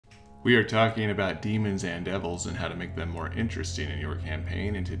We are talking about demons and devils and how to make them more interesting in your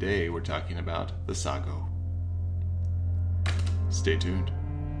campaign, and today we're talking about Vassago. Stay tuned.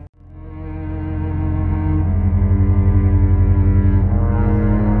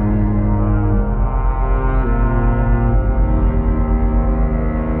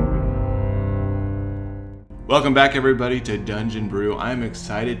 Welcome back everybody to Dungeon Brew. I'm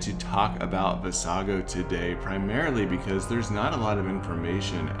excited to talk about Vassago today, primarily because there's not a lot of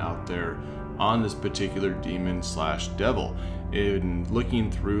information out there on this particular demon slash devil. In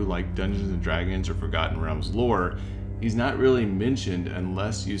looking through like Dungeons and Dragons or Forgotten Realms lore, he's not really mentioned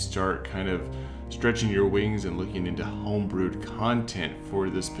unless you start kind of stretching your wings and looking into homebrewed content for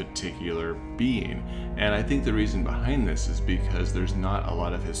this particular being. And I think the reason behind this is because there's not a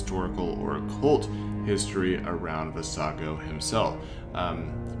lot of historical or occult history around Vassago himself.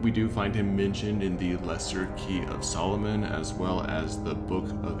 We do find him mentioned in the Lesser Key of Solomon as well as the Book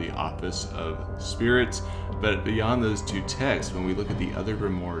of the Office of Spirits, but beyond those two texts, when we look at the other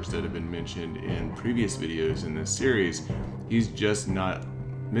grimoires that have been mentioned in previous videos in this series, he's just not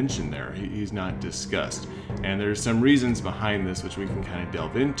mentioned there. He's not discussed, and there's some reasons behind this which we can kind of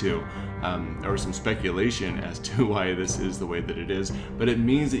delve into, or some speculation as to why this is the way that it is, but it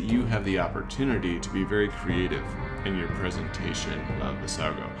means that you have the opportunity to be very creative in your presentation of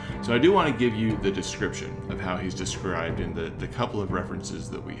Vassago. So I do want to give you the description of how he's described in the couple of references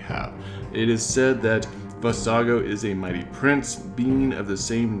that we have. It is said that Vassago is a mighty prince, being of the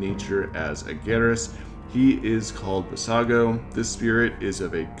same nature as Agares. He is called Vassago. This spirit is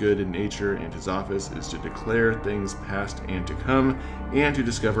of a good nature, and his office is to declare things past and to come, and to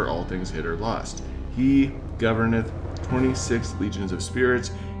discover all things hid or lost. He governeth 26 legions of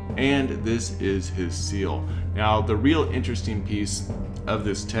spirits, and this is his seal. Now, the real interesting piece of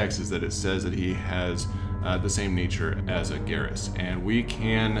this text is that it says that he has the same nature as Agares, and we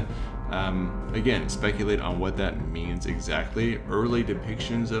can again, speculate on what that means exactly. Early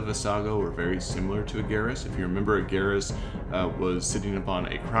depictions of Vassago were very similar to Agares. If you remember, Agares was sitting upon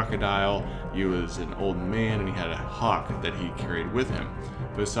a crocodile. He was an old man and he had a hawk that he carried with him.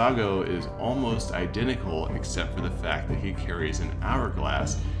 Vassago is almost identical except for the fact that he carries an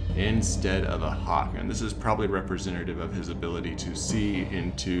hourglass instead of a hawk, and this is probably representative of his ability to see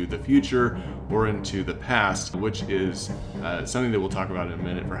into the future or into the past, which is something that we'll talk about in a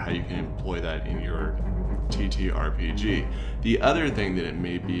minute for how you can employ that in your ttrpg. The other thing that it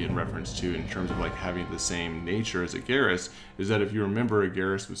may be in reference to in terms of like having the same nature as Agares is that if you remember,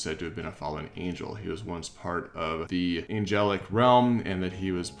 Agares was said to have been a fallen angel. He was once part of the angelic realm, and that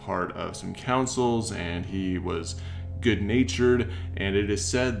he was part of some councils, and he was good-natured, and it is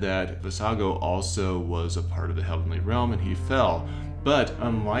said that Vassago also was a part of the heavenly realm and he fell. But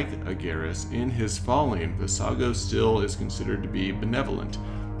unlike Agares, in his falling, Vassago still is considered to be benevolent,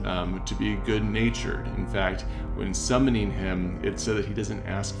 to be good-natured. In fact, when summoning him, it's said that he doesn't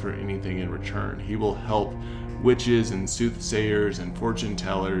ask for anything in return. He will help witches and soothsayers and fortune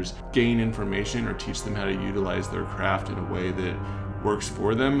tellers gain information or teach them how to utilize their craft in a way that works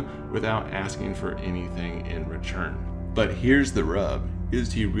for them without asking for anything in return. But here's the rub.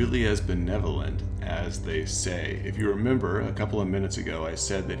 Is he really as benevolent as they say? If you remember, a couple of minutes ago I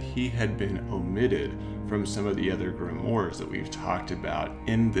said that he had been omitted from some of the other grimoires that we've talked about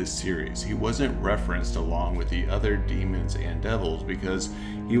in this series. He wasn't referenced along with the other demons and devils because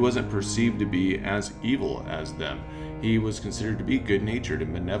he wasn't perceived to be as evil as them. He was considered to be good-natured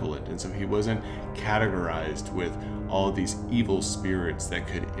and benevolent, and so he wasn't categorized with all of these evil spirits that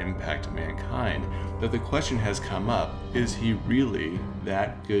could impact mankind. But the question has come up, is he really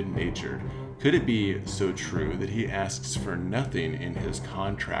that good-natured? Could it be so true that he asks for nothing in his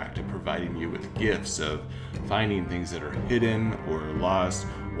contract of providing you with gifts of finding things that are hidden or lost,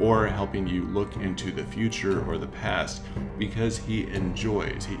 or helping you look into the future or the past, because he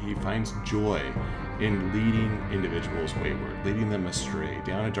enjoys, he finds joy in leading individuals wayward, leading them astray,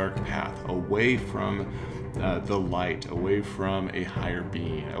 down a dark path, away from the light, away from a higher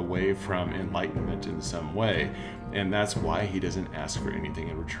being, away from enlightenment in some way. And that's why he doesn't ask for anything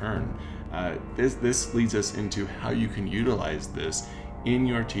in return. This leads us into how you can utilize this in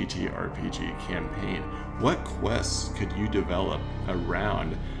your ttrpg campaign. What quests could you develop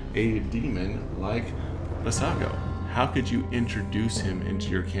around a demon like Vassago? How could you introduce him into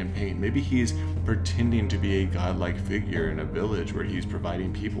your campaign? Maybe he's pretending to be a godlike figure in a village where he's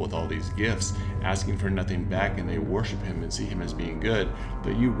providing people with all these gifts, asking for nothing back, and they worship him and see him as being good,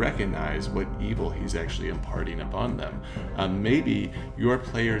 but you recognize what evil he's actually imparting upon them. Maybe your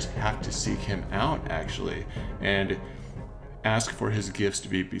players have to seek him out, actually, and ask for his gifts to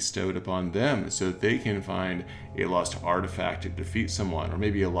be bestowed upon them so that they can find a lost artifact to defeat someone, or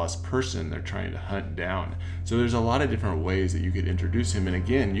maybe a lost person they're trying to hunt down. So there's a lot of different ways that you could introduce him, and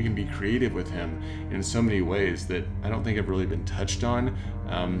again, you can be creative with him in so many ways that I don't think have really been touched on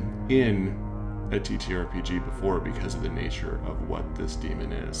in a ttrpg before because of the nature of what this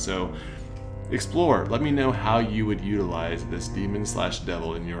demon is. So explore. Let me know how you would utilize this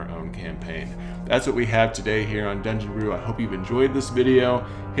demon/devil in your own campaign. That's what we have today here on Dungeon Brew. I hope you've enjoyed this video.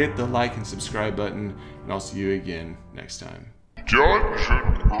 Hit the like and subscribe button, and I'll see you again next time.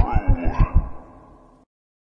 Dungeon Brew.